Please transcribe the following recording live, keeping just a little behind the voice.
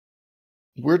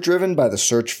We're driven by the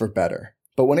search for better.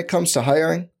 But when it comes to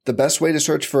hiring, the best way to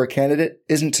search for a candidate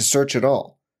isn't to search at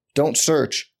all. Don't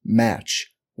search,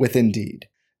 match with Indeed.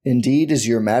 Indeed is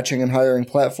your matching and hiring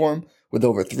platform with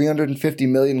over 350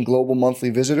 million global monthly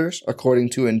visitors,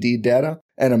 according to Indeed data,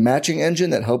 and a matching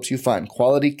engine that helps you find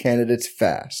quality candidates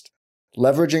fast.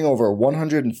 Leveraging over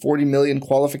 140 million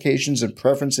qualifications and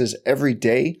preferences every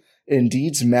day,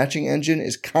 Indeed's matching engine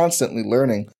is constantly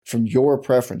learning from your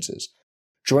preferences.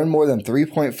 Join more than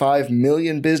 3.5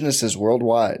 million businesses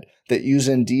worldwide that use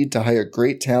Indeed to hire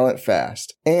great talent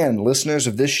fast. And listeners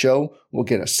of this show will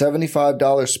get a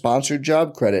 $75 sponsored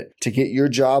job credit to get your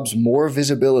jobs more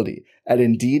visibility at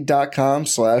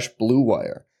Indeed.com/Blue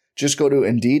Wire. Just go to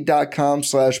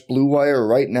Indeed.com/Blue Wire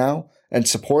right now and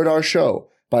support our show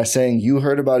by saying you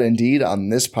heard about Indeed on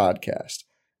this podcast.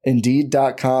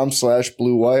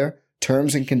 Indeed.com/Blue Wire.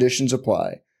 Terms and conditions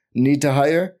apply. Need to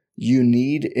hire? You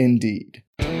need Indeed.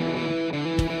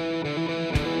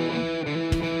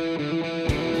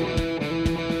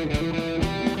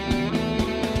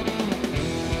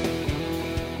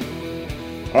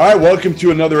 All right, welcome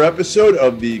to another episode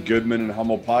of the Goodman and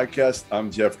Hummel podcast. I'm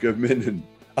Jeff Goodman, and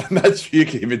I'm not sure you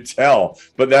can even tell,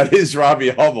 but that is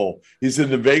Robbie Hummel. He's in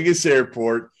the Vegas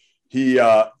airport. He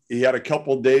had a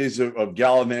couple days of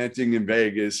gallivanting in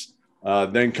Vegas,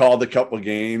 then called a couple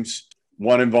games,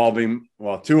 two involving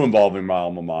my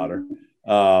alma mater,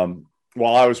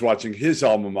 while I was watching his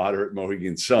alma mater at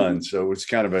Mohegan Sun. So it was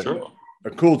kind of a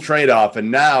cool trade-off. And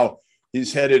now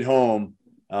he's headed home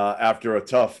after a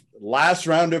tough last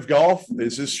round of golf.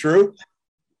 Is this true?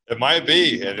 It might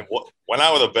be. And it went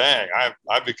out with a bang.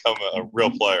 I've become a real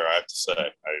player, I have to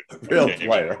say. Real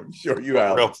player. I'm sure you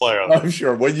have. Real player. I'm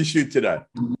sure. What did you shoot today?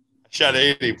 I shot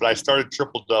 80, but I started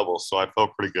triple-double, so I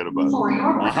felt pretty good about it.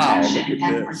 Wow, look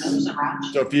at this.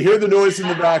 So if you hear the noise in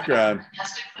the background,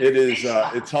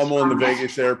 it's Hummel in the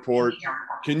Vegas airport.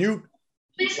 Can you,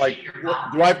 do I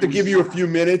have to give you a few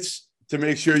minutes to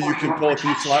make sure you can pull a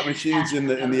few slot machines in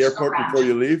the airport before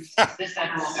you leave? I'm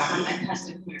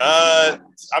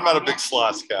not a big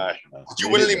slots guy. Did you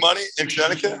win any money in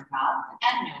Connecticut?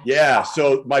 Yeah.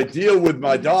 So my deal with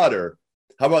my daughter,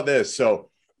 how about this? So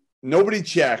nobody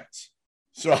checked.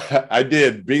 So I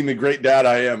did. Being the great dad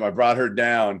I am, I brought her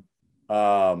down.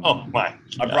 I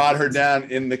brought her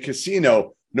down in the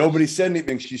casino. Nobody said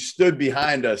anything. She stood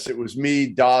behind us. It was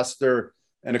me, Doster,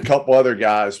 and a couple other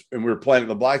guys, and we were playing at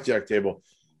the blackjack table.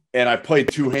 And I played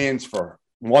two hands for her,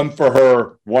 one for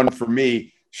her, one for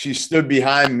me. She stood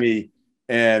behind me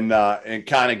and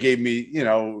kind of gave me,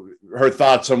 her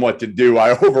thoughts on what to do.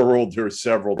 I overruled her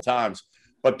several times,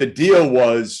 but the deal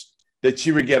was that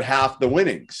she would get half the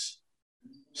winnings.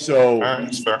 So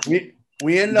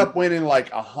we ended up winning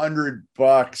like $100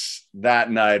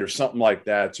 that night or something like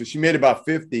that. So she made about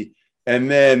 50. And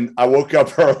then I woke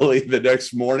up early the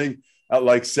next morning at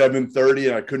like 7:30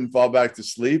 and I couldn't fall back to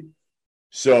sleep.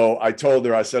 So I told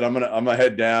her, I said, I'm gonna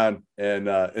head down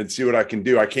and see what I can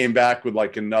do. I came back with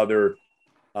like another,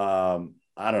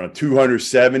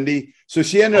 270. So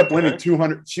she ended up winning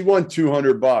 200. She won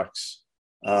 $200.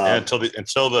 Until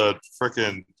the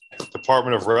freaking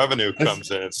Department of Revenue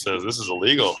comes in and says, this is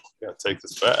illegal. You got to take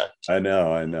this back. I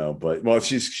know. But well,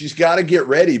 she's got to get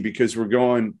ready because we're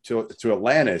going to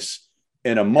Atlantis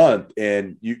in a month,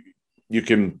 and you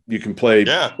can play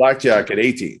blackjack at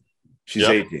 18. She's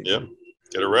 18. Yep.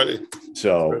 Get her ready.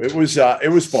 So it was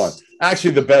fun.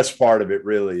 Actually, the best part of it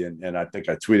really, and I think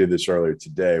I tweeted this earlier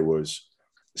today, was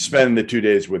spending the 2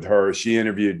 days with her. She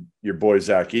interviewed your boy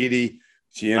Zach Eady.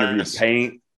 She interviewed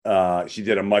Paint. She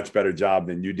did a much better job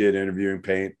than you did interviewing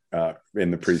Paint in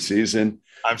the preseason.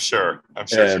 I'm sure.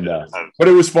 And, but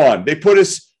it was fun. They put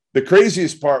us. The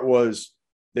craziest part was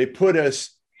we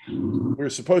were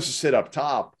supposed to sit up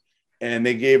top, and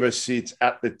they gave us seats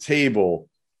at the table.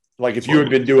 Like if you had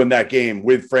been doing that game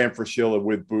with Fran Fraschilla,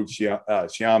 with Boog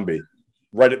Sciambi,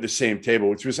 right at the same table,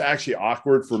 which was actually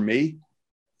awkward for me.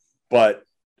 But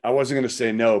I wasn't going to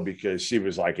say no because she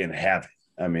was like in heaven.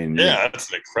 I mean, that's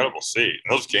an incredible seat.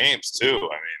 Those games too.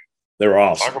 I mean, they're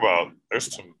awesome. Talk about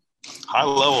there's some high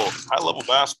level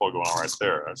basketball going on right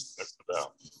there. That's no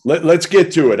doubt. Let's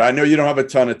get to it. I know you don't have a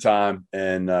ton of time,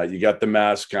 and you got the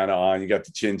mask kind of on. You got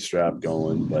the chin strap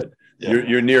going, but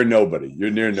you're near nobody. You're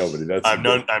near nobody. I'm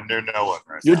near no one.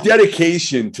 Right Your now.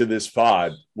 dedication to this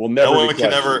pod will never. No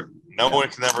one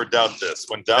can ever doubt this.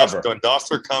 When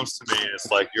Doster comes to me,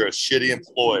 it's like you're a shitty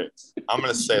employee. I'm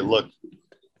going to say, look,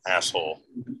 asshole,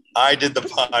 I did the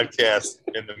podcast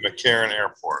in the McCarran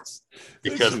Airport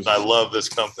because I love this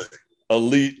company.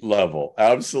 Elite level,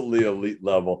 absolutely elite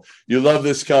level. You love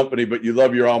this company, but you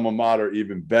love your alma mater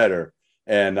even better.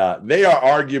 And they are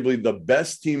arguably the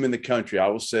best team in the country. I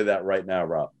will say that right now,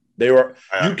 Rob. You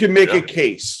can make a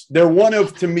case. They're one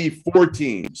of, to me, 4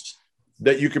 teams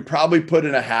that you could probably put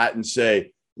in a hat and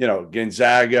say,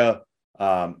 Gonzaga,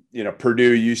 Purdue,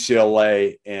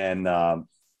 UCLA, and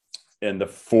the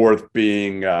fourth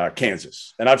being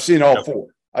Kansas. And I've seen all 4.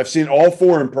 I've seen all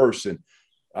 4 in person.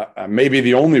 Maybe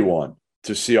the only one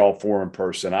to see all 4 in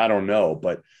person. I don't know,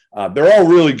 but they're all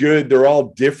really good. They're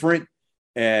all different.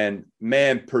 And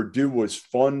man, Purdue was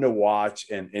fun to watch.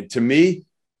 And to me,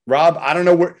 Rob, I don't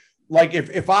know where, like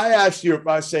if I asked you, if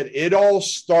I said it all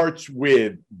starts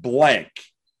with blank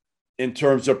in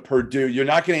terms of Purdue, you're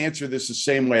not going to answer this the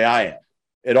same way I am.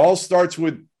 It all starts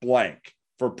with blank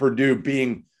for Purdue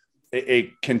being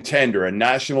a contender, a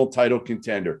national title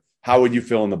contender. How would you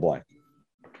fill in the blank?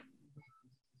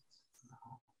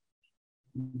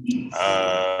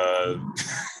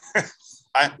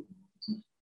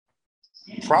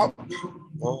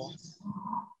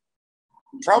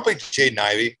 Probably Jaden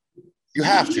Ivey. You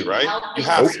have to, right? You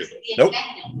have to.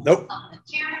 Nope.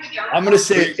 I'm going to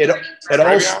say it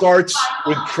all starts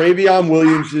with Travion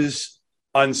Williams's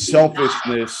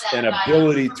unselfishness and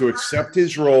ability to accept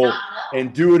his role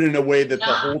and do it in a way that the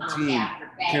whole team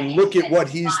can look at what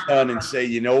he's done and say,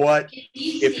 you know what,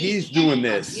 if he's doing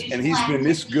this and he's been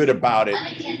this good about it,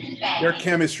 their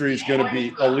chemistry is going to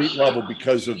be elite level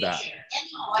because of that.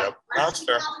 Yep, that's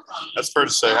fair. That's fair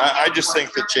to say. I just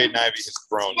think that Jaden Ivey has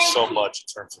grown so much in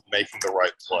terms of making the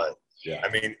right play. Yeah. I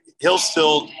mean, he'll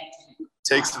still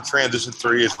take some transition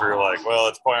threes where you're like, well,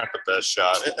 it's probably not the best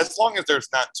shot. As long as there's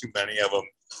not too many of them,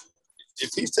 if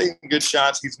he's taking good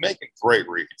shots, he's making great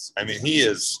reads. I mean,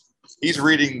 he's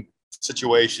reading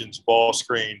situations, ball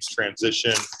screens,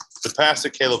 transition. The pass to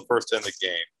Caleb first to end the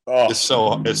game is so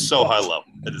high level.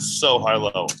 It is so high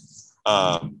level.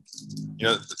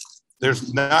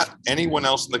 There's not anyone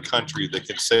else in the country that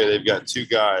can say they've got 2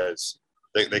 guys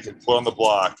they can put on the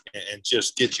block and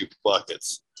just get you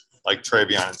buckets like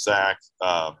Travion and Zach.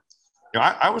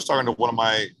 I was talking to one of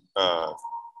my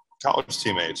college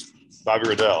teammates, Bobby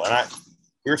Riddell, and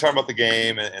we were talking about the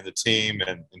game and the team,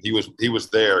 and he was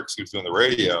there because he was doing the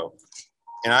radio,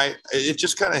 and it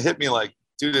just kind of hit me like,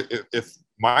 dude, if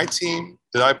my team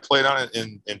that I played on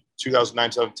in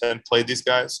 2009, 2010 played these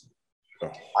guys,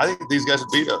 I think these guys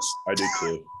would beat us. I did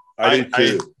too.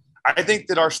 I think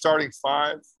that our starting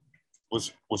 5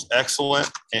 was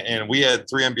excellent, and we had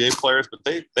 3 NBA players, but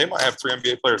they might have 3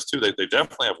 NBA players too. They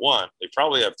definitely have 1. They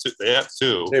probably have 2. They have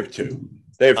 2.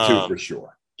 They have 2 for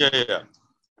sure. Yeah.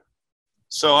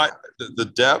 So the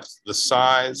depth, the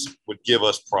size would give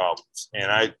us problems,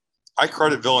 and I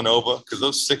credit Villanova because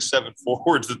those 6'7"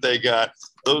 forwards that they got,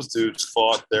 those dudes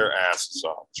fought their asses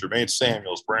off. Jermaine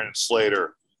Samuels, Brandon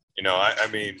Slater. I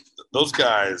mean, those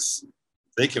guys,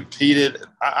 they competed.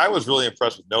 I was really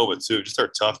impressed with Nova, too, just their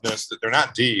toughness. They're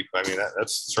not deep. I mean,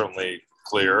 that's certainly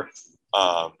clear.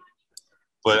 But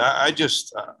I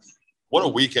just what a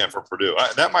weekend for Purdue.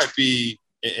 That might be,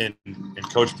 in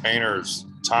Coach Painter's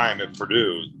time at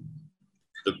Purdue,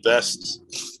 the best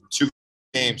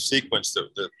 2-game sequence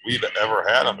that we've ever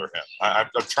had under him. I'm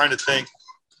trying to think,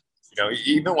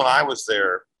 even when I was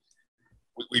there,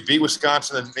 we beat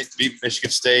Wisconsin and beat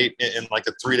Michigan State in like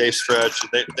a 3-day stretch.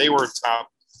 They were top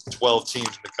 12 teams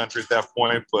in the country at that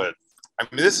point. But, I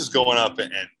mean, this is going up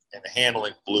and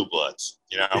handling blue bloods,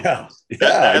 Yeah.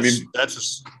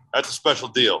 That's a special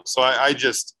deal. So I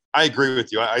agree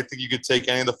with you. I think you could take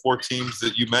any of the 4 teams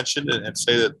that you mentioned and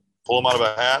say that, pull them out of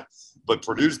a hat. But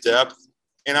Purdue's depth,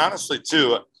 and honestly,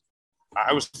 too,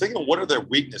 I was thinking, what are their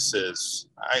weaknesses?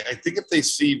 I think if they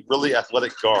see really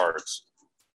athletic guards,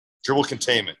 dribble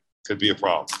containment could be a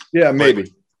problem. Yeah, maybe.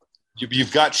 Like,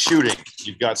 you've got shooting,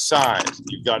 you've got size,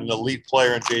 you've got an elite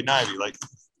player in Jaden Ivey. Like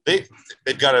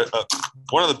they've got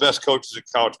one of the best coaches in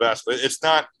college basketball. It's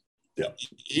not. Yeah.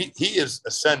 He is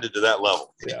ascended to that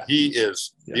level. Yeah. He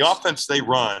is. Yes. The offense they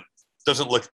run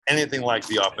doesn't look anything like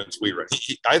the offense we run.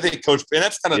 I think Coach, and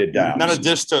that's not a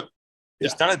diss to.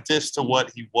 It's not a diss to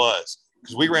what he was,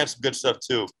 because we ran some good stuff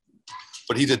too.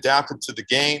 But he's adapted to the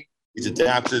game. He's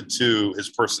adapted to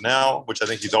his personnel, which I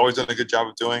think he's always done a good job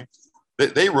of doing.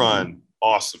 They run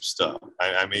awesome stuff.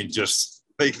 I mean, just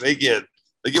they get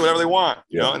whatever they want,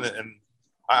 you know. And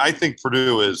I think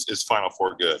Purdue is Final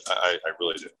Four good. I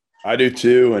really do. I do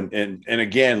too. And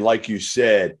again, like you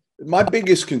said, my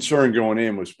biggest concern going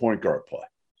in was point guard play.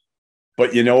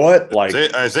 But you know what? Like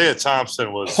Isaiah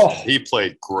Thompson he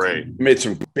played great. Made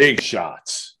some big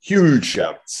shots, huge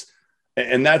shots.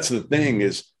 And that's the thing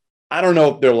is, I don't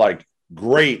know if they're like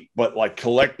great, but like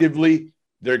collectively,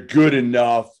 they're good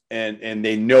enough and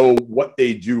they know what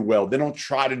they do well. They don't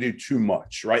try to do too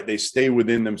much, right? They stay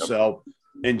within themselves.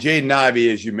 And Jaden Ivey,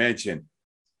 as you mentioned,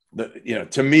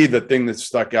 to me, the thing that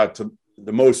stuck out to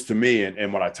the most to me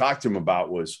and what I talked to him about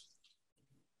was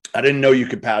I didn't know you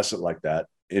could pass it like that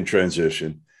in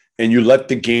transition, and you let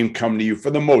the game come to you for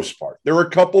the most part. There were a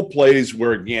couple plays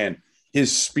where, again,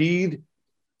 his speed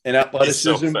and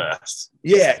athleticism. He's so fast.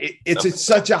 Yeah, it's at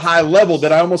such a high level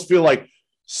that I almost feel like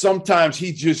sometimes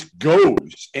he just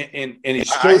goes and he's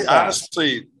so fast.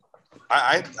 Honestly,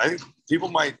 I think people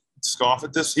might scoff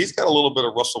at this. He's got a little bit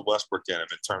of Russell Westbrook in him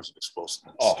in terms of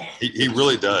explosiveness. Oh, he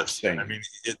really does. I mean,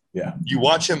 you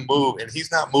watch him move, and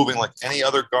he's not moving like any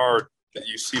other guard that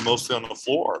you see mostly on the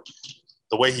floor.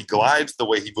 The way he glides, the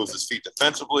way he moves his feet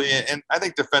defensively, and I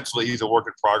think defensively he's a work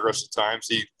in progress at times.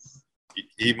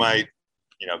 He might,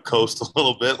 coast a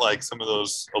little bit like some of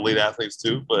those elite athletes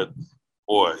do, but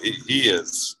boy,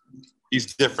 he's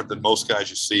different than most guys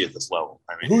you see at this level.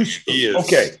 I mean, he is.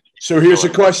 Okay, so here's a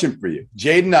question for you.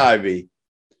 Jaden Ivey,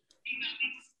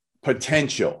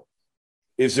 potential.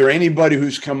 Is there anybody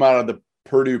who's come out of the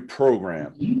Purdue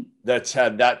program that's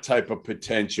had that type of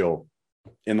potential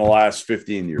in the last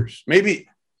 15 years? Maybe,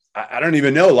 I don't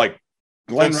even know, like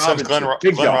Glenn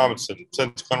Robinson.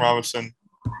 Since Glenn Robinson,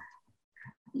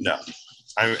 no.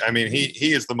 I mean,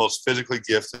 he is the most physically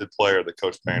gifted player that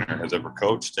Coach Painter has ever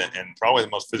coached, and probably the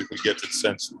most physically gifted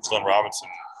since Glenn Robinson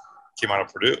came out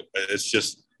of Purdue. It's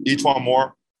just E'Twaun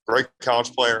Moore, great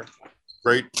college player,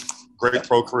 great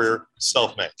pro career,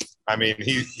 self-made. I mean,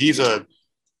 he's a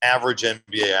average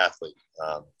NBA athlete.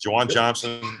 Juwan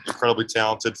Johnson, incredibly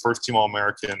talented, first-team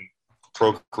All-American,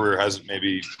 pro career, hasn't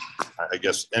maybe, I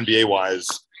guess, NBA-wise,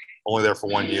 only there for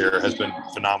 1 year, has been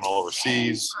phenomenal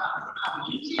overseas.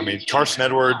 I mean, Carson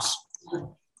Edwards,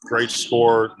 great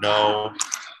scorer, no.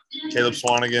 Caleb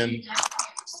Swanigan,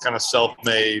 kind of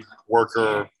self-made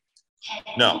worker,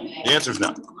 no. The answer is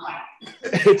no.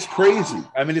 It's crazy.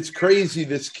 I mean, it's crazy,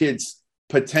 this kid's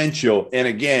potential. And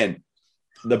again,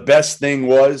 the best thing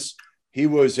was he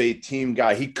was a team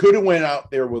guy. He could have went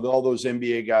out there with all those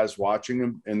NBA guys watching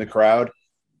him in the crowd.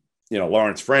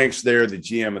 Lawrence Frank's there, the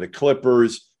GM of the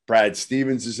Clippers. Brad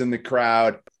Stevens is in the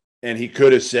crowd. And he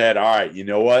could have said, all right, you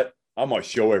know what? I'm going to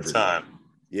show everything. Time.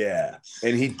 Yeah.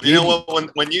 And he did. You know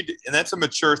what? When you do, and that's a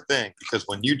mature thing, because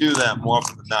when you do that, more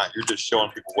often than not, you're just showing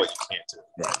people what you can't do.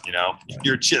 Right.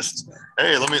 You're just,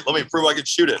 hey, let me prove I can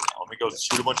shoot it. Let me go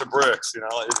shoot a bunch of bricks.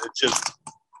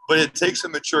 But it takes a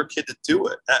mature kid to do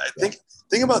it.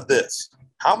 Think about this.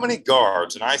 How many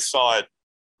guards, and I saw it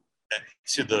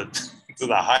to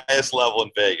the highest level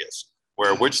in Vegas,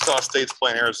 where Wichita State's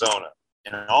playing Arizona,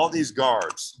 and all these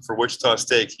guards for Wichita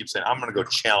State keep saying, I'm going to go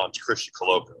challenge Christian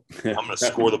Coloco. I'm going to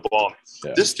score the ball.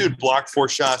 Yeah. This dude blocked 4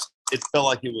 shots. It felt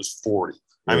like it was 40.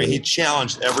 I mean, he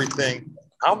challenged everything.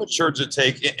 How mature does it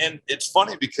take? And it's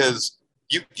funny because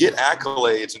you get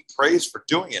accolades and praise for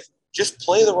doing it. Just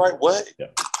play the right way. Yeah.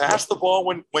 Pass the ball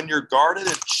when you're guarded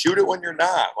and shoot it when you're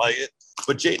not.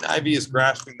 But Jaden Ivey is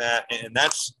grasping that, and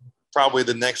that's probably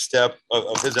the next step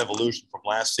of his evolution from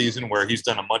last season, where he's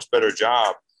done a much better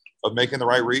job of making the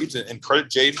right reads. And credit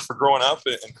Jaden for growing up,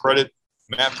 and credit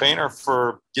Matt Painter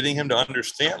for getting him to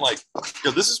understand,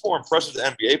 this is more impressive to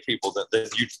NBA people than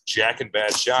you jacking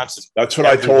bad shots. And that's what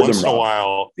I told him.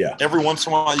 Every once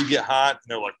in a while you get hot, and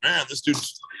they're like, man, this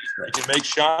dude's he can make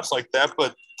shots like that.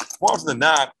 But more often than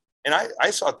not, and I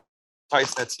saw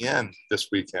Tyson Etienne this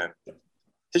weekend.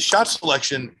 His shot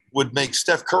selection would make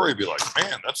Steph Curry be like,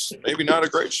 man, that's maybe not a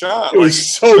great shot. It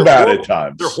was so bad at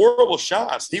times. They're horrible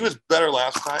shots. He was better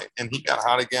last night, and he got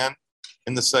hot again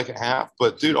in the second half.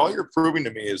 But, dude, all you're proving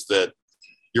to me is that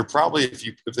you're probably,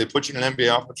 if they put you in an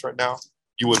NBA offense right now,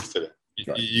 you wouldn't fit it.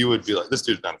 Right. You would be like, this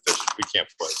dude's not efficient. We can't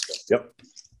play this guy. Yep.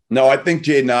 No, I think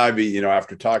Jaden Ivey,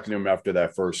 after talking to him after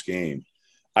that first game,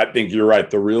 I think you're right.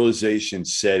 The realization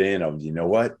set in of, you know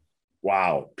what?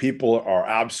 Wow, people are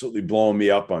absolutely blowing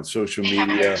me up on social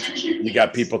media. You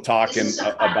got people talking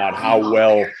about how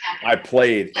well I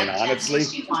played. And honestly,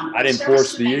 I didn't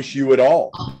force the issue at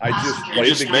all. I just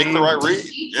played the game. Make the right read.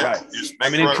 Yeah,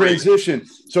 right. In transition.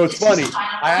 So it's funny.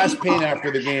 I asked Payne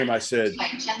after the game, I said,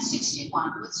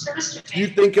 do you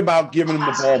think about giving him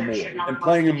the ball more and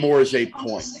playing him more as a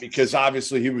point? Because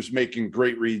obviously he was making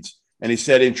great reads. And he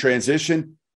said in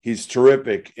transition, he's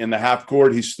terrific. In the half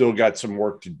court, he's still got some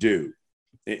work to do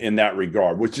in that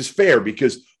regard, which is fair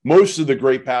because most of the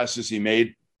great passes he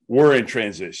made were in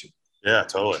transition. Yeah,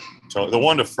 totally. So the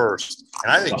one to first,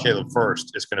 and I think Caleb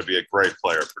First is going to be a great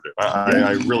player for Purdue.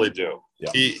 I really do.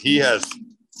 Yeah. He has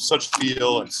such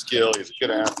feel and skill. He's a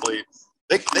good athlete.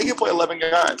 They can play 11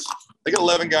 guys. They got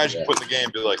 11 guys you put in the game.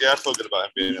 Be like, yeah, I feel good about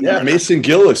him being in there. Mason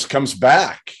Gillis comes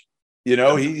back. You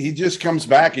know, he just comes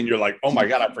back, and you're like, oh my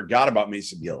God, I forgot about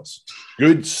Mason Gillis.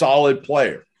 Good, solid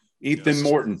player. Ethan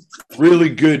Morton, really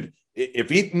good.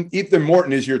 If Ethan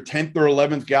Morton is your 10th or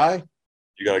 11th guy,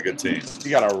 you got a good team. You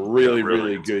got a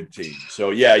really good team. So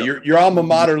yeah, your alma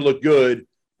mater looked good.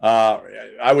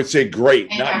 I would say great,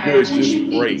 not good, just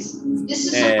great.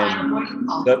 And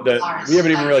we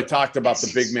haven't even really talked about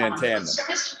the big man tandem,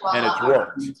 and it's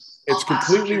worked. It's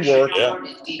completely worked,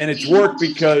 and it's worked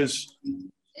because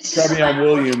Trevion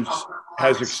Williams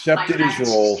has accepted his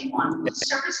role.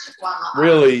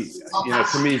 Really,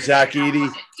 to me, Zach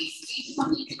Edey,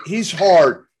 he's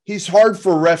hard. He's hard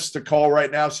for refs to call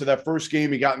right now. So that first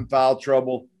game, he got in foul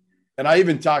trouble. And I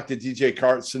even talked to DJ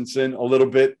Carstensen a little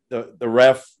bit, the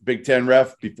ref, Big Ten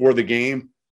ref, before the game,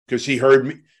 because he heard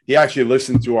me. He actually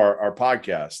listened to our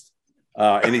podcast.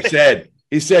 And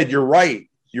he said, you're right.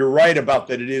 You're right about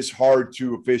that. It is hard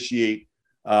to officiate.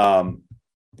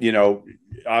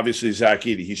 Obviously Zach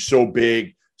Edey, he's so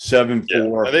big,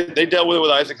 7'4". Yeah. They dealt with it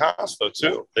with Isaac Haas though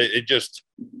too. It just,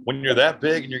 when you're that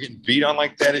big and you're getting beat on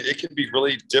like that, it can be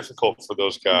really difficult for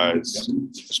those guys,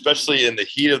 especially in the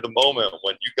heat of the moment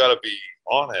when you got to be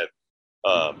on it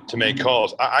to make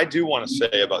calls. I do want to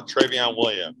say about Trevion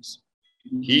Williams,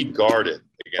 he guarded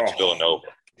against Villanova.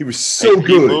 He was so good.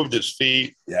 He moved his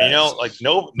feet. Yes.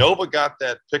 Nova got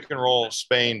that pick and roll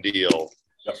Spain deal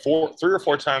 3 or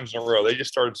 4 times in a row. They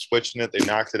just started switching it. They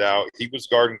knocked it out. He was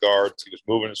guarding guards. He was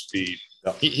moving his feet.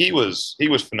 Yep. He was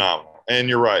phenomenal. And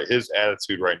you're right. His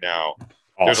attitude right now.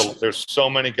 Awesome. There's so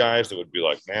many guys that would be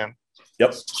like, man,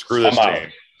 screw this team.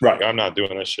 Right. Like, I'm not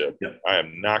doing this shit. Yep. I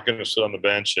am not going to sit on the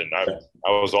bench. And I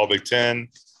was all Big Ten.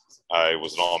 I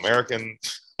was an All-American.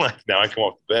 Like, now I come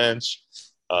off the bench.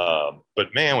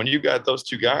 But man, when you got those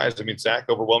two guys, I mean, Zach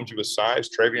overwhelmed you with size.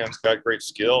 Trevion's got great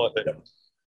skill.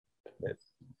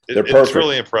 It's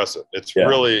really impressive. It's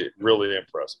really, really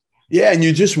impressive. Yeah, and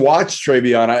you just watched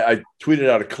Trevion. I tweeted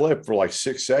out a clip for like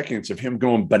 6 seconds of him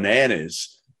going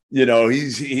bananas.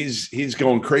 He's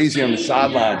going crazy on the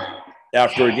sideline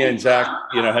after, again, Zach,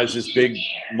 has this big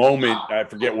moment. I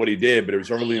forget what he did, but it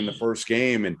was early in the first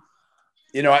game. And,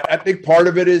 I think part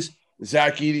of it is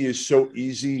Zach Edey is so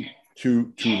easy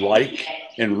to like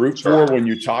and root for when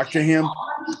you talk to him.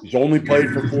 He's only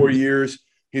played for 4 years.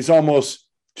 He's almost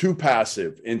too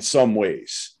passive in some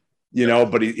ways,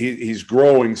 but he's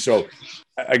growing. So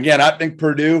again, I think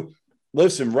Purdue,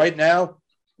 listen, right now,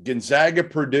 Gonzaga,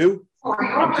 Purdue,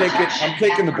 I'm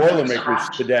taking the Boilermakers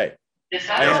today.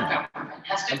 I am.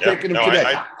 I'm taking them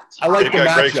today. I like the matchup.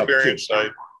 I agree with you.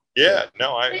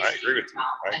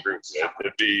 I agree with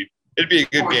you. It'd be a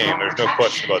good game. There's no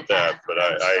question about that. But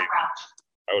I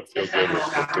would feel good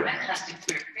with doing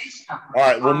it. All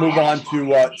right, we'll move on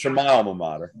to my alma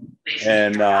mater.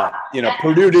 And,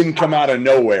 Purdue didn't come out of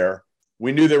nowhere.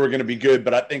 We knew they were going to be good,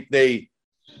 but I think they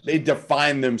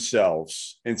defined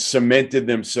themselves and cemented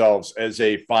themselves as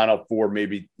a Final Four,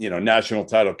 maybe, national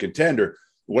title contender.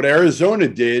 What Arizona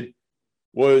did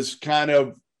was kind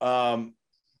of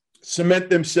cement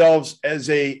themselves as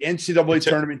a NCAA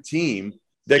tournament team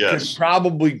that can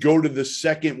probably go to the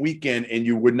second weekend, and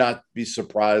you would not be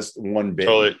surprised one bit.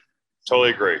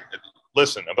 Totally agree.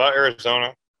 Listen, about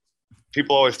Arizona,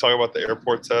 people always talk about the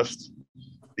airport test.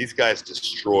 These guys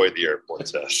destroyed the airport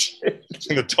test.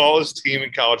 The tallest team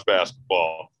in college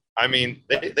basketball. I mean,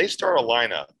 they start a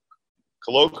lineup.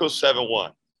 Koloko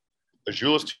 7'1",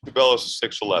 Azuolas Tubelis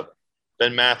 6'11",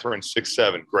 Ben Mathurin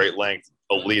 6'7", great length,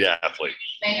 elite athlete.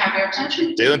 May I have your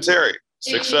attention? Dalen Terry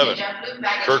 6'7",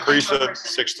 Kirk Risa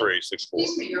 6'3",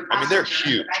 6'4". I mean, they're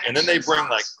huge. And then they bring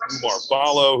like Umar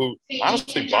Ballo, who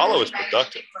honestly Ballo is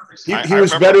productive. He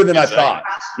was better than I thought.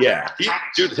 Yeah,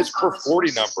 his per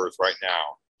 40 numbers right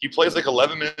now. He plays like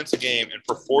 11 minutes a game, and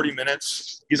for 40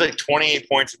 minutes, he's like 28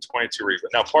 points and 22 rebounds.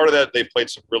 Now, part of that, they played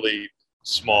some really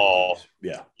small,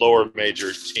 lower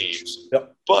major teams.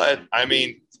 Yep. But, I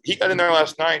mean, he got in there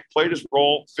last night, played his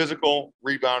role, physical,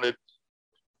 rebounded,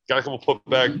 got a couple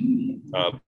putback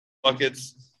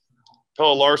buckets.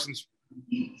 Pella Larson's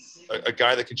a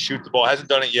guy that can shoot the ball. Hasn't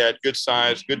done it yet. Good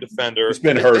size, good defender. He's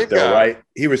been hurt, though, right?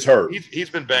 He was hurt. He's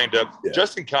been banged up. Yeah.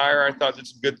 Justin Kier, I thought, did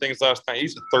some good things last night.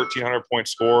 He's a 1,300-point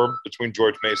scorer between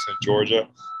George Mason and Georgia.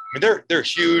 I mean, they're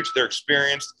huge. They're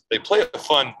experienced. They play a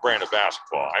fun brand of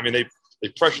basketball. I mean, they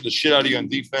pressure the shit out of you on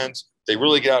defense. They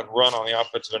really get out and run on the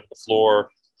offensive end of the floor.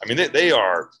 I mean, they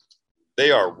are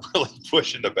really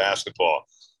pushing the basketball.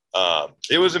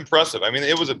 It was impressive. I mean,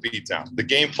 it was a beatdown. The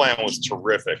game plan was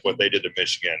terrific, what they did to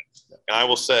Michigan. And I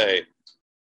will say,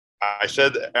 I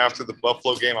said after the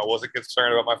Buffalo game, I wasn't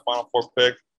concerned about my Final Four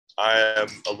pick. I am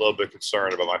a little bit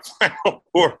concerned about my Final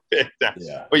Four pick now.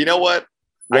 Yeah. But you know what?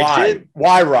 Why?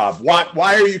 Why, Rob?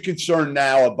 Why are you concerned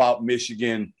now about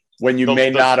Michigan when you may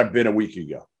not have been a week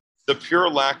ago? The pure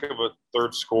lack of a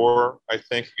third scorer, I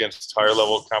think, against higher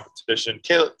level competition.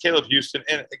 Caleb Houston,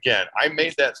 and again, I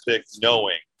made that pick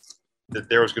knowing that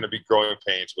there was going to be growing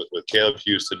pains with Caleb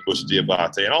Houston, Musa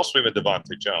Diabate, and also even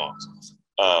Devontae Jones.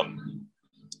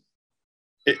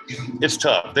 It's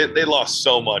tough. They lost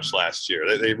so much last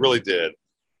year. They really did.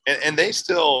 And they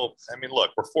still, I mean,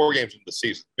 look, we're 4 games into the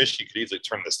season. Michigan could easily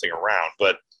turn this thing around,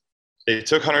 but they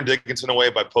took Hunter Dickinson away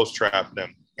by post-trapping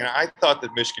him. And I thought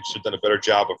that Michigan should have done a better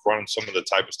job of running some of the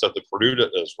type of stuff that Purdue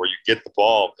does, where you get the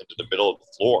ball into the middle of the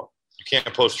floor. You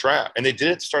can't post-trap. And they did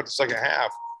it to start the second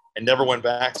half and never went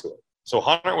back to it. So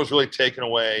Hunter was really taken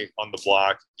away on the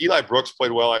block. Eli Brooks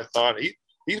played well, I thought.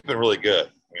 He's been really good.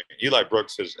 I mean, Eli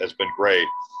Brooks has been great.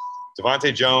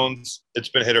 Devontae Jones, it's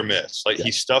been hit or miss.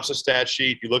 He stuffs a stat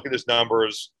sheet. You look at his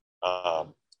numbers. I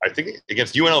think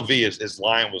against UNLV, his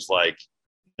line was like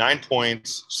 9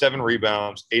 points, 7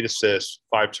 rebounds, 8 assists,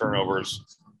 5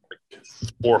 turnovers,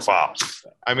 4 fouls.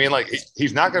 I mean,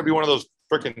 he's not going to be one of those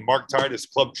freaking Mark Titus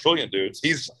Club Trillion dudes.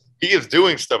 He is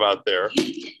doing stuff out there,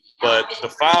 but the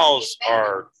fouls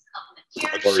are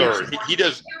absurd. He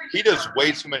does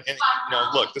way too many. And,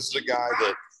 look, this is a guy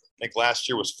that I think last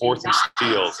year was 4th in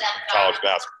steals in college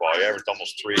basketball. He averaged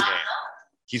almost 3 a game.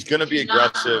 He's going to be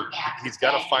aggressive. He's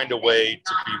got to find a way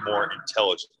to be more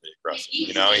intelligently aggressive.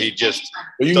 He just.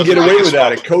 Well, you can get away with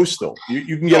that at Coastal.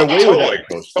 You can get away with that at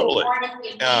Coastal.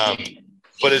 Totally.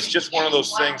 But it's just one of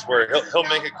those things where he'll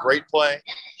make a great play,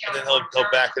 and then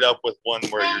he'll back it up with one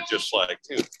where you're just like,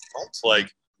 dude, what?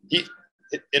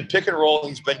 In pick and roll,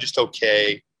 he's been just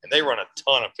okay, and they run a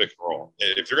ton of pick and roll.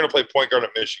 If you're going to play point guard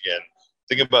at Michigan,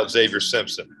 think about Xavier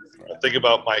Simpson. Think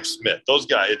about Mike Smith. Those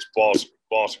guys, it's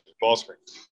ball screen.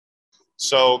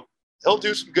 So he'll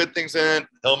do some good things in it.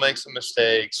 He'll make some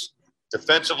mistakes.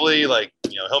 Defensively,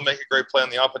 he'll make a great play on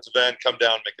the offensive end, come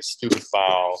down, make a stupid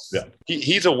foul. Yeah.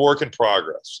 He's a work in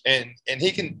progress. And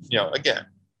he can, again,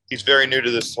 he's very new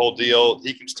to this whole deal.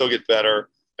 He can still get better.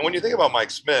 And when you think about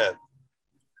Mike Smith,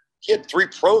 he had 3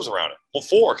 pros around him. Well,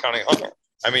 4, counting Hunter.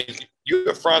 I mean, you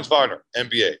have Franz Wagner,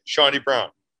 NBA. Shawnee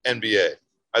Brown, NBA.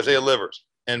 Isaiah Livers,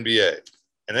 NBA.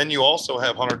 And then you also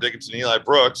have Hunter Dickinson and Eli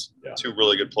Brooks, 2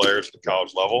 really good players at the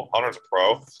college level. Hunter's a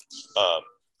pro.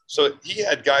 So he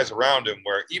had guys around him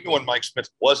where even when Mike Smith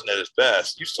wasn't at his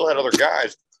best, you still had other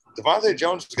guys. Devontae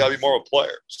Jones has got to be more of a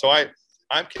player. So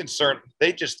I'm concerned.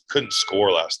 They just couldn't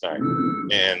score last night.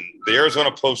 And the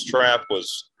Arizona post trap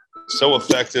was so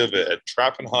effective at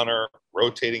trapping Hunter,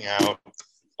 rotating out.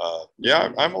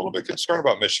 I'm a little bit concerned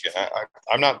about Michigan.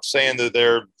 I'm not saying that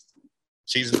their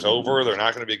season's over. They're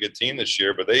not going to be a good team this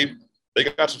year, but they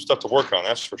got some stuff to work on.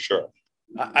 That's for sure.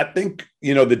 I think,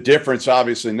 the difference,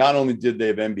 obviously, not only did they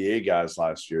have NBA guys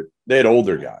last year, they had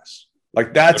older guys.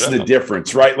 That's the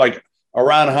difference, right?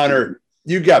 Around Hunter,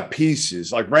 you got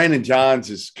pieces. Brandon Johns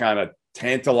is kind of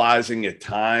tantalizing at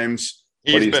times.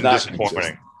 He's been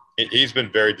disappointing. He's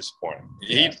been very disappointing.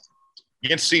 Yeah.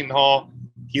 Against Seton Hall,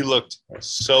 he looked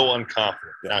so unconfident.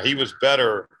 Yeah. Now, he was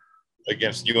better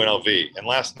against UNLV. And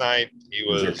last night, he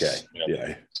was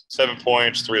okay. 7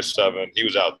 points, 3 of 7. He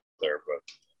was out there, but.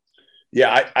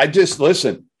 Yeah, I just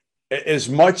listen, as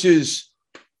much as,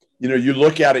 you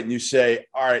look at it and you say,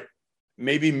 all right,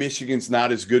 maybe Michigan's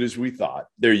not as good as we thought.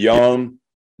 They're young.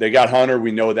 They got Hunter.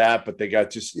 We know that, but they got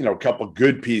just, a couple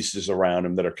good pieces around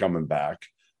him that are coming back.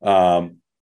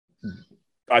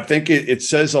 I think it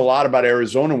says a lot about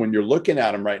Arizona when you're looking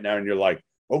at him right now and you're like,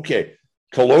 okay,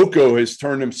 Koloko has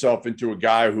turned himself into a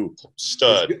guy who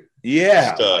stud.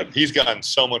 Stud. He's gotten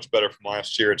so much better from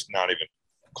last year. It's not even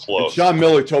close. And Sean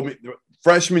Miller told me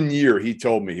freshman year, he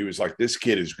told me, he was like, this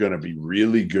kid is going to be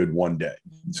really good one day.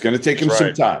 It's going to take him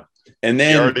some time. And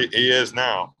then he is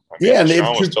now. And they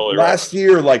have last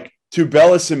year,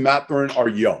 Tubelis and Matt Thorne are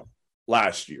young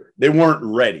last year. They weren't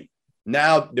ready.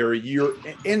 Now they're a year.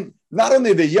 And not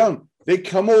only are they young, they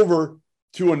come over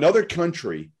to another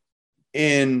country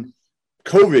in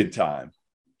COVID time.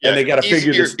 And they got to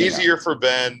figure this thing easier out. For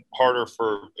Ben, harder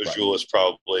for Azuolas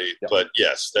probably. Yeah. But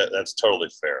yes, that's totally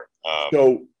fair.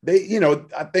 So they,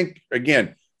 I think,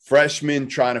 again, freshmen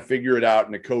trying to figure it out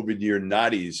in a COVID year,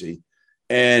 not easy.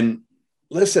 And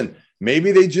listen,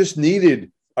 maybe they just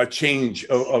needed a change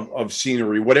of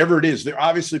scenery, whatever it is. They're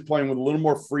obviously playing with a little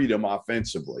more freedom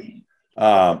offensively,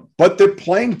 but they're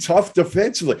playing tough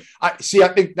defensively. I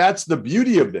think that's the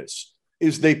beauty of this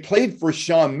is they played for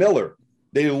Sean Miller.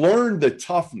 They learned the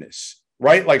toughness,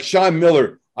 right? Sean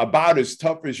Miller, about as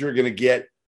tough as you're going to get,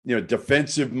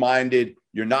 defensive minded.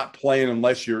 You're not playing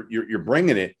unless you're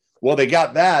bringing it. Well, they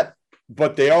got that,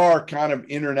 but they are kind of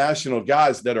international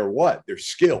guys that are what? They're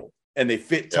skilled, and they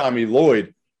fit Tommy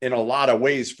Lloyd in a lot of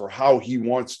ways for how he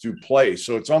wants to play.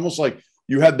 So it's almost like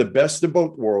you had the best of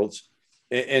both worlds.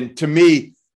 And to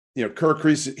me, Kirk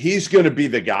Reese, he's going to be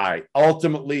the guy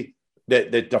ultimately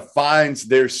that defines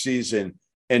their season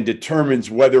and determines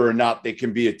whether or not they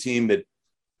can be a team that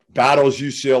battles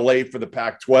UCLA for the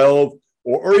Pac-12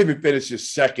 or even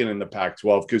finishes second in the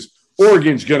Pac-12, because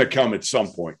Oregon's going to come at some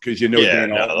point because they'll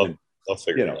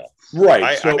figure it out. Right.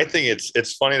 I think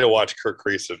it's funny to watch Kirk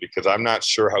Reese because I'm not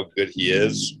sure how good he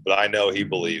is, but I know he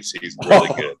believes he's really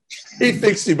good. He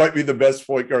thinks he might be the best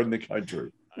point guard in the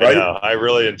country. Right? I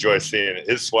really enjoy seeing it.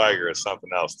 His swagger is something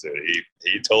else, dude.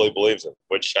 He totally believes it,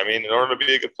 which, I mean, in order to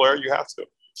be a good player, you have to.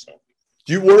 So.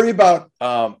 Do you worry about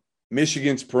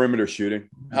Michigan's perimeter shooting?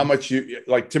 How much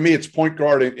to me, it's point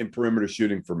guard and perimeter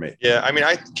shooting for me. Yeah, I mean,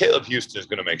 Caleb Houston is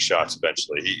going to make shots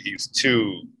eventually. He's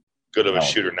too good of a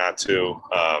shooter not to.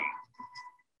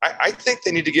 I think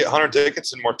they need to get Hunter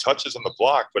Dickinson more touches on the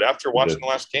block, but after watching the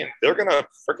last game, they're going to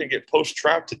freaking get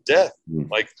post-trap to death.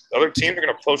 Like, other teams are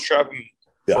going to post-trap him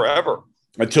forever.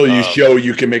 Until you show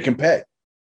you can make him pay.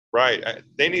 Right.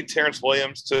 They need Terrence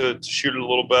Williams to shoot it a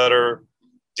little better.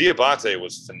 Diabate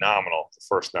was phenomenal the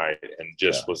first night and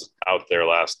just was out there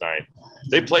last night.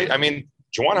 They played – I mean,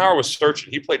 Juwan Howard was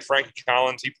searching. He played Frankie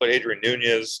Collins. He played Adrian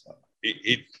Nunez.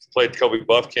 He played Kobe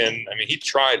Buffkin. I mean, he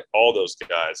tried all those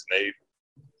guys, and they –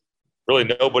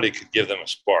 really nobody could give them a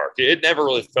spark. It never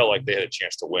really felt like they had a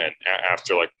chance to win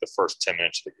after like the first 10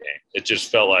 minutes of the game. It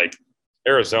just felt like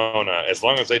Arizona, as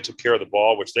long as they took care of the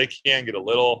ball, which they can get a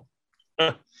little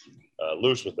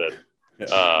loose with it,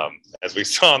 as we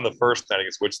saw in the first night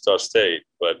against Wichita State.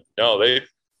 But no, they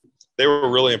were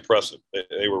really impressive.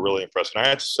 They were really impressive. And I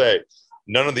have to say,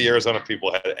 none of the Arizona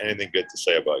people had anything good to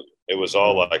say about you. It was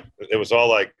all like,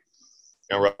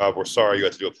 Rob, we're sorry you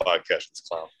had to do a podcast with this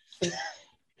clown.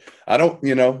 I don't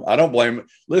blame them.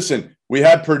 Listen, we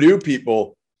had Purdue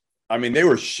people. I mean, they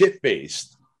were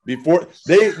shit-faced before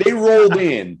they rolled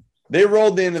in. They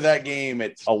rolled into that game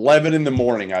at 11 in the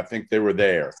morning. I think they were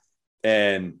there.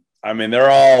 And I mean, they're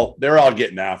all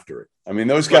getting after it. I mean,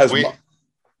 those guys. We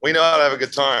know how to have a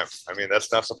good time. I mean,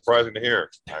 that's not surprising to hear.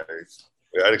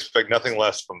 I'd expect nothing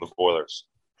less from the Boilers.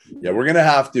 Yeah, we're going to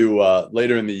have to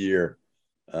later in the year.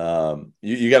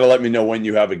 You got to let me know when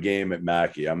you have a game at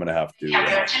Mackey. I'm going to have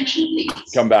to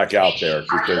come back out there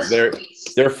because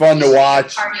they're fun to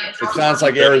watch. It sounds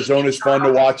like Arizona's fun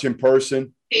to watch in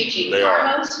person. They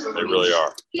are. They really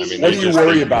are. I mean, what do you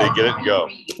worry about? They get it and go.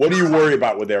 What do you worry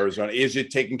about with Arizona? Is it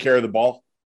taking care of the ball?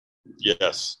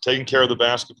 Yes, taking care of the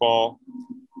basketball.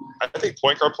 I think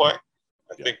point guard play.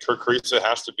 I think Kirk Reese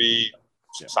has to be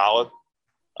solid.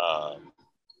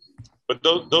 But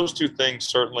those two things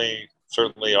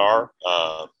certainly are.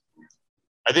 I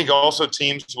think also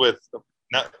teams with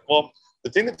the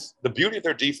thing that's the beauty of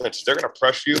their defense is they're going to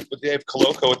press you, but they have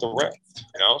Koloko at the rim,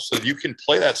 so you can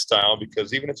play that style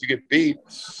because even if you get beat,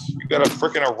 you've got a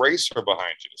freaking eraser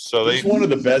behind you. So he's one of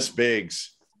the best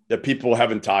bigs that people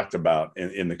haven't talked about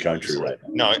in the country right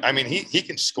now. No, I mean, he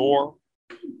can score.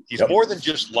 He's more than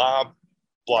just lob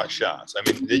block shots. I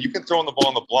mean, you can throw in the ball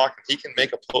on the block and he can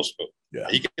make a post move. Yeah.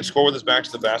 He can score with his back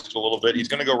to the basket a little bit. He's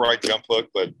going to go right jump hook,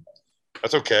 but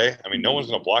that's okay. I mean, no one's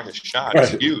going to block his shot.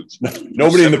 Right. It's huge.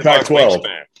 Nobody in the Pac-12.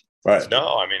 Right.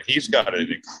 No, I mean, he's got an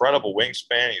incredible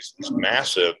wingspan. He's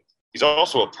massive. He's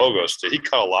also a pogo stick. He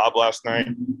caught a lob last night.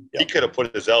 Yeah. He could have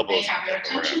put his elbows in there.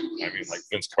 I mean, like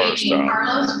Vince Carter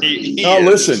style.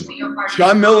 Listen,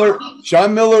 Sean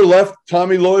Miller left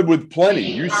Tommy Lloyd with plenty.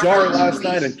 You saw it last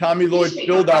night, and Tommy Lloyd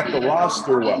filled out the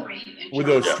roster well with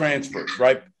those transfers,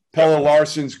 right? Pella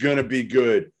Larson's going to be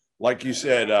good. Like you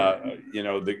said,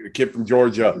 the kid from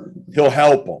Georgia, he'll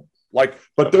help them.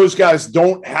 But those guys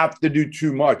don't have to do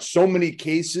too much. So many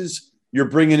cases you're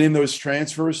bringing in those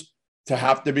transfers to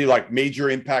have to be like major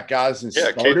impact guys and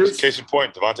starters. Case in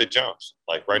point, Devontae Jones.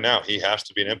 Like right now, he has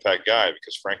to be an impact guy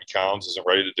because Frankie Collins isn't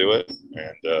ready to do it.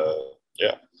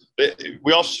 And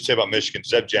we also should say about Michigan,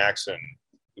 Zeb Jackson,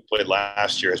 who played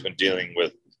last year, has been dealing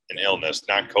with an illness,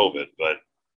 not COVID, but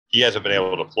he hasn't been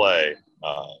able to play.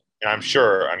 And I'm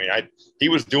sure, I mean, he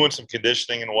was doing some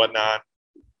conditioning and whatnot.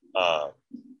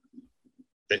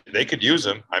 They could use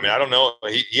him. I mean, I don't know.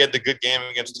 He had the good game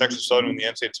against Texas Southern in the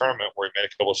NCAA tournament where he made a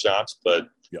couple of shots, but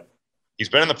he's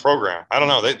been in the program. I don't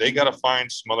know. They got to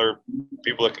find some other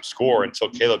people that can score until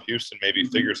Caleb Houston maybe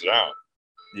figures it out.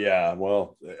 Yeah,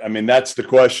 well, I mean, that's the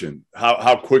question.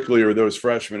 How quickly are those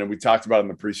freshmen? And we talked about in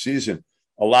the preseason,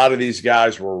 a lot of these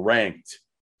guys were ranked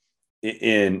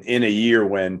in a year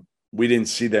when we didn't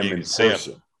see them in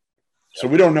person. So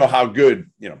we don't know how good,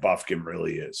 Buffkin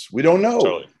really is. We don't know.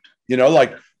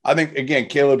 Totally. I think, again,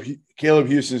 Caleb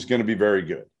Houston is going to be very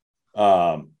good.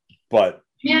 But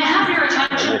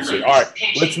we'll see. All right,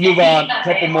 let's move on. A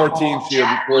couple more teams here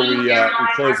before we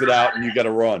close it out, and you got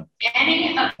to run.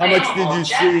 How much did you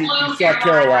see? You saw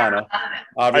Carolina.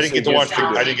 I didn't get to watch.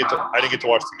 I didn't get to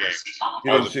watch the game.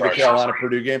 You didn't see the Carolina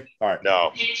Purdue game? All right.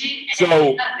 No.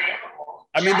 So,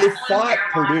 they fought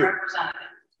Purdue.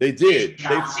 They did.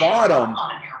 They fought them,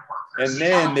 and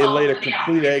then they laid a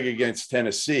complete egg against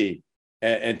Tennessee.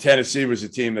 And Tennessee was a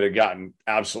team that had gotten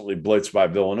absolutely blitzed by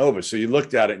Villanova. So you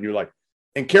looked at it and you're like,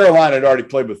 and Carolina had already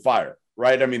played with fire,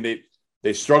 right? I mean,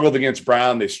 they struggled against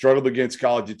Brown. They struggled against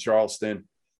College of Charleston.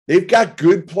 They've got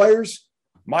good players.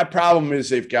 My problem is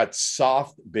they've got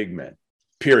soft big men,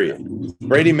 period.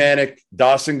 Brady Manick,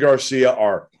 Dawson Garcia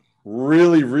are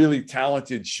really, really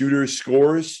talented shooters,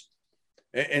 scorers,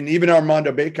 and even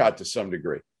Armando Bacot to some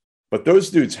degree. But those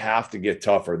dudes have to get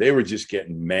tougher. They were just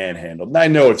getting manhandled. And I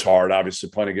know it's hard, obviously,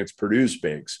 playing against Purdue's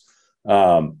bigs.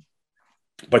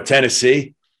 But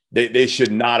Tennessee, they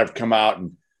should not have come out,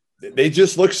 and they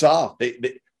just look soft.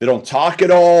 They don't talk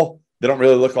at all. They don't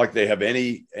really look like they have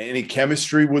any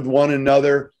chemistry with one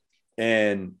another.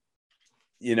 And,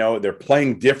 they're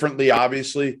playing differently,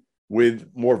 obviously,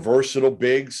 with more versatile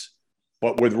bigs.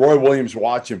 But with Roy Williams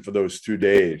watching for those 2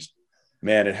 days,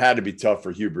 man, it had to be tough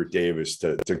for Hubert Davis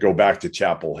to go back to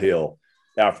Chapel Hill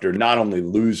after not only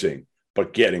losing,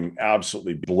 but getting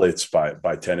absolutely blitzed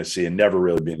by Tennessee and never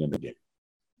really being in the game.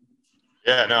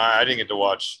 Yeah, no, I didn't get to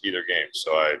watch either game,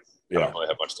 so I don't really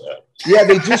have much to add. Yeah,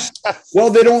 they just – well,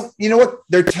 they don't – you know what?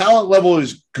 Their talent level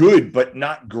is good, but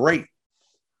not great.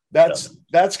 That's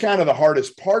kind of the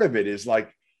hardest part of it is,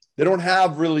 like, they don't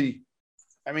have really –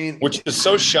 which is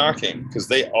so shocking because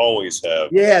they always have.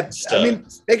 Yeah,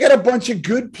 they got a bunch of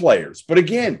good players. But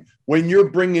again, when you're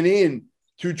bringing in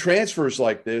 2 transfers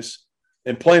like this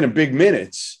and playing in big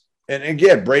minutes, and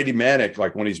again, Brady Manick,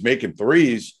 like when he's making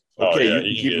threes, you can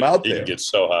keep him out there. He can get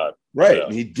so hot. Right, yeah.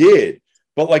 And he did.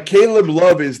 But like Caleb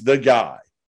Love is the guy,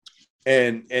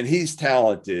 and he's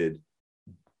talented.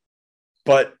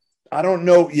 But I don't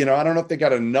know, I don't know if they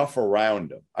got enough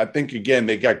around him. I think, again,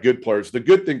 they got good players. The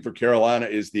good thing for Carolina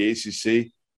is the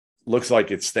ACC looks like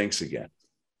it stinks again,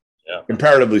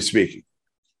 comparatively speaking.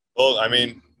 Well, I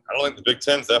don't think the Big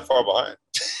Ten's that far behind.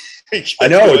 I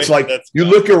know. It's like you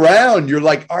look around, you're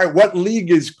like, all right, what league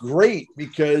is great?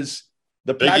 Because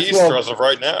the Big Pac-12, East as of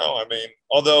right now,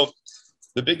 although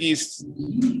the Big East,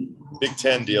 Big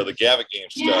Ten deal, the Gavitt game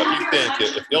stuff, you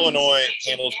think if Illinois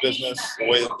handles business the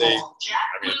way that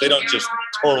if they don't just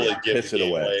totally give piss it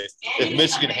away. If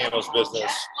Michigan handles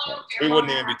business, we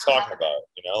wouldn't even be talking about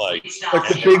it, like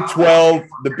the Big 12,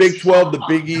 the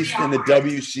Big East, and the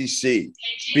WCC.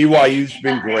 BYU's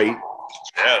been great.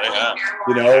 Yeah, they have.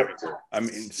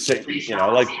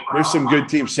 There's some good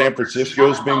teams. San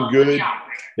Francisco's been good.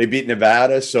 They beat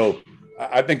Nevada. So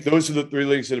I think those are the 3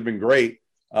 leagues that have been great.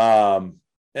 And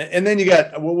then you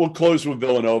got, we'll close with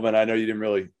Villanova, and I know you didn't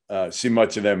really see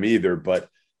much of them either, but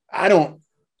I'm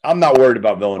not worried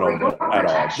about Villanova at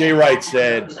all. Jay Wright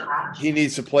said he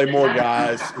needs to play more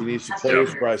guys. He needs to play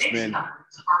his freshmen.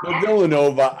 But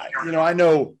Villanova, I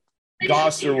know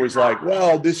Gosser was like,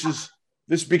 well, this is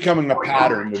becoming a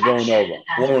pattern with Villanova,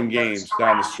 blowing games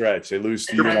down the stretch. They lose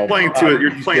to You're playing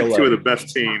two of the best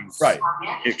teams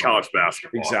in college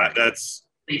basketball. Exactly.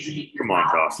 Come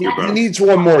on, Goss. He needs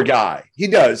one more guy. He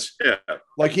does. Yeah.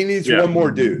 Like he needs one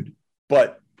more dude.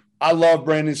 But I love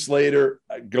Brandon Slater.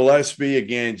 Gillespie,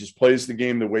 again, just plays the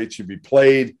game the way it should be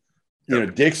played.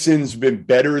 Dixon's been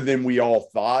better than we all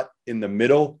thought in the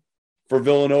middle for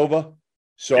Villanova.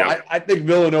 So I think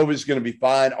Villanova is going to be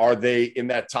fine. Are they in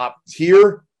that top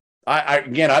tier? I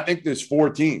think there's 4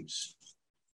 teams.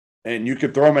 And you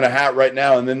could throw them in a hat right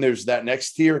now, and then there's that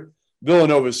next tier.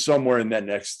 Villanova is somewhere in that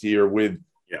next tier with,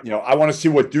 I want to see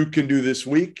what Duke can do this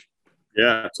week.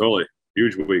 Yeah, totally.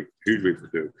 Huge week for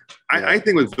Duke. I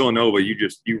think with Villanova, you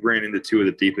ran into 2 of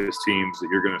the deepest teams that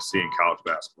you're going to see in college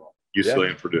basketball, UCLA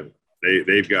and Purdue.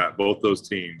 They've got both those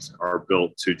teams are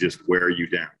built to just wear you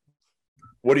down.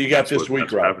 What do you got this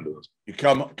week, Rob? You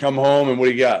come home, and what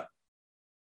do you got?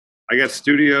 I got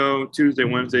studio Tuesday,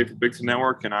 Wednesday for Big Ten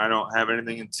Network, and I don't have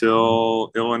anything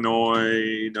until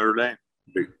Illinois, Notre Dame.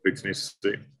 Big Ten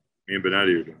State. Me and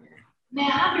Benetti are doing it.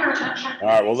 All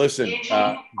right. Well, listen.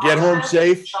 Get home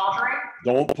safe.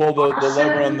 Don't pull the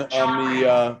lever on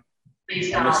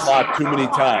the slot too many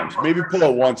times. Maybe pull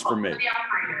it once for me.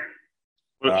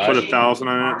 Put 1,000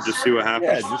 on it and just see what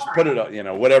happens. Yeah, just put it up,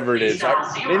 whatever it is.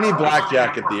 They need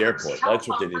blackjack at the airport. That's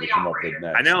what they need to come up with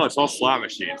next. I know, it's all slot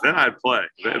machines. Then I'd play.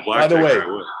 By the way,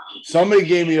 somebody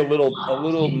gave me a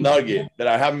little nugget that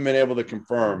I haven't been able to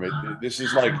confirm. This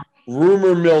is like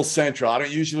rumor mill central. I don't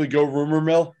usually go rumor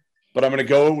mill, but I'm going to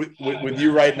go with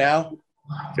you right now.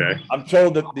 Okay. I'm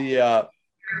told that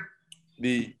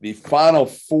the Final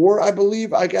Four, I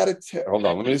believe I got it. Hold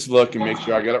on, let me just look and make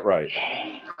sure I got it right.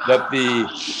 That the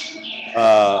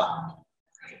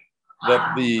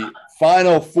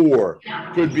Final Four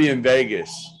could be in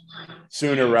Vegas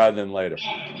sooner rather than later.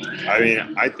 I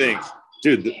mean, I think,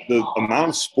 dude, the amount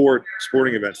of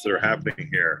sporting events that are happening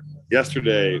here.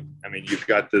 Yesterday, I mean, you've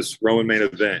got this Roman main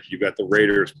event. You've got the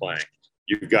Raiders playing.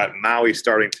 You've got Maui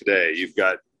starting today. You've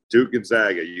got Duke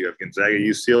Gonzaga. You have Gonzaga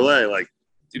UCLA. Like,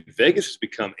 dude, Vegas has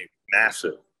become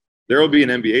massive. There will be an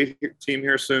NBA team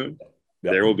here soon.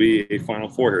 Yep. There will be a Final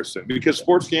Four here soon because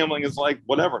sports gambling is like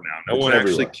whatever now. No one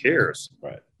actually cares.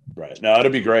 Right. No,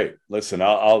 it'll be great. Listen,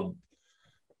 I'll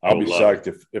be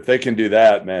psyched if they can do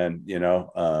that, man.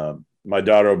 My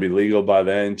daughter will be legal by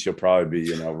then. She'll probably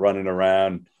be, running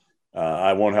around.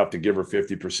 I won't have to give her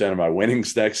 50% of my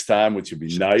winnings next time, which would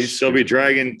be nice. She'll be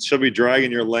dragging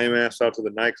your lame ass out to the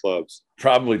nightclubs.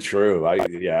 Probably true.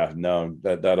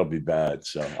 That'll be bad.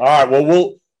 So, all right.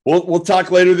 Well, we'll talk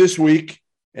later this week.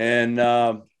 And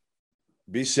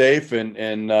be safe,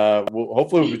 and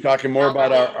hopefully we'll be talking more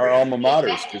about our alma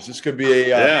maters because this could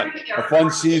be a fun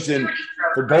season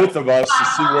for both of us to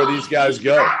see where these guys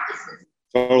go.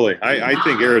 Totally, I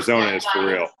think Arizona is for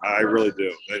real. I really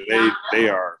do. They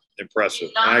are impressive.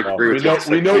 I agree with you.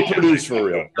 We know Purdue's for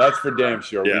real. That's for damn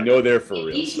sure. Yeah. We know they're for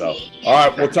real. So, all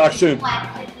right, we'll talk soon.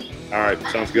 All right,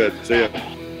 sounds good. See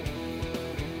ya.